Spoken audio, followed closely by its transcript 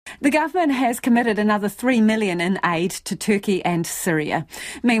The government has committed another $3 million in aid to Turkey and Syria.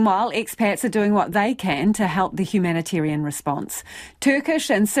 Meanwhile, expats are doing what they can to help the humanitarian response.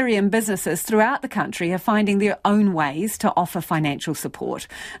 Turkish and Syrian businesses throughout the country are finding their own ways to offer financial support.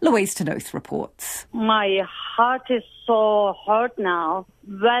 Louise Tanuth reports. My heart is so hurt now.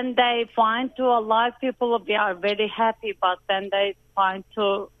 When they find to alive people, we are very happy, but when they find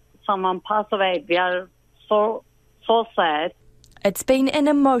to someone pass away, we are so sad. It's been an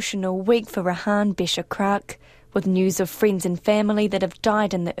emotional week for Rahan Beshakrak, with news of friends and family that have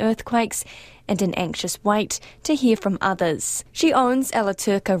died in the earthquakes and an anxious wait to hear from others. She owns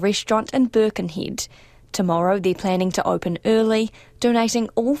Alaturka restaurant in Birkenhead. Tomorrow they're planning to open early, donating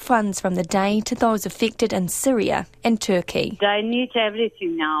all funds from the day to those affected in Syria and Turkey. They need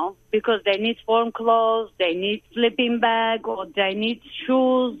everything now because they need warm clothes, they need sleeping bag, or they need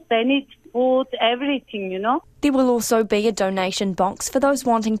shoes, they need food, everything, There will also be a donation box for those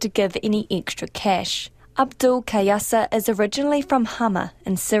wanting to give any extra cash. Abdul Kayasa is originally from Hama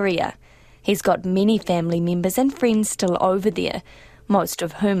in Syria. He's got many family members and friends still over there, most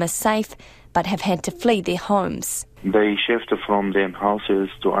of whom are safe but have had to flee their homes. They shifted from their houses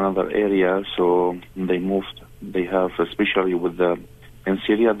to another area, so they moved. They have, especially in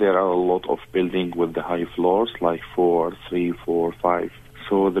Syria, there are a lot of buildings with the high floors, like 4, 3, 4, 5.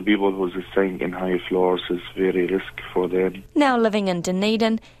 So the people who are staying in high floors is very risky for them. Now living in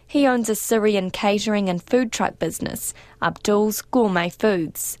Dunedin, he owns a Syrian catering and food truck business, Abdul's Gourmet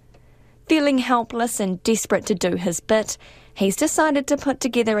Foods. Feeling helpless and desperate to do his bit, he's decided to put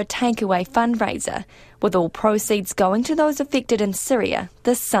together a takeaway fundraiser, with all proceeds going to those affected in Syria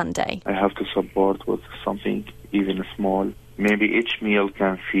this Sunday. I have to support with something, even small. Maybe each meal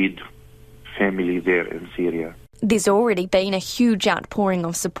can feed family there in Syria. There's already been a huge outpouring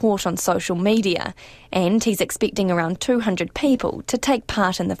of support on social media, and he's expecting around 200 people to take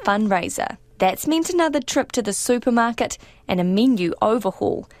part in the fundraiser. That's meant another trip to the supermarket and a menu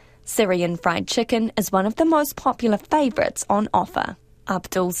overhaul. Syrian fried chicken is one of the most popular favourites on offer.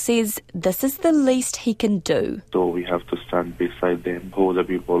 Abdul says this is the least he can do. So we have to stand beside them, all the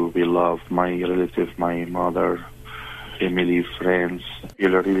people we love, my relative, my mother, family, friends.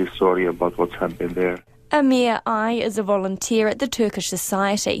 We're really sorry about what's happened there. Amir I is a volunteer at the Turkish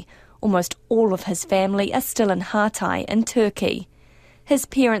Society. Almost all of his family are still in Hatay in Turkey. His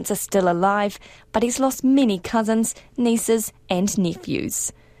parents are still alive, but he's lost many cousins, nieces and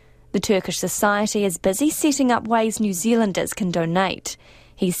nephews. The Turkish Society is busy setting up ways New Zealanders can donate.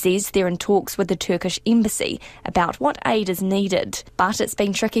 He says they're in talks with the Turkish embassy about what aid is needed, but it's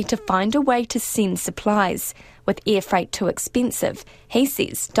been tricky to find a way to send supplies. With air freight too expensive, he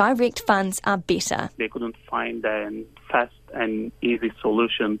says direct funds are better. They couldn't find a fast and easy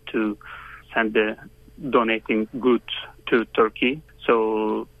solution to send the donating goods to Turkey,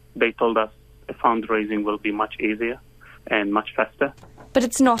 so they told us the fundraising will be much easier and much faster. But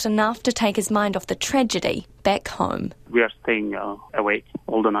it's not enough to take his mind off the tragedy back home. We are staying awake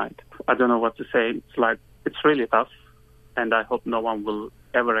all the night. I don't know what to say. It's really tough, and I hope no one will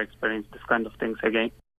ever experience this kind of things again.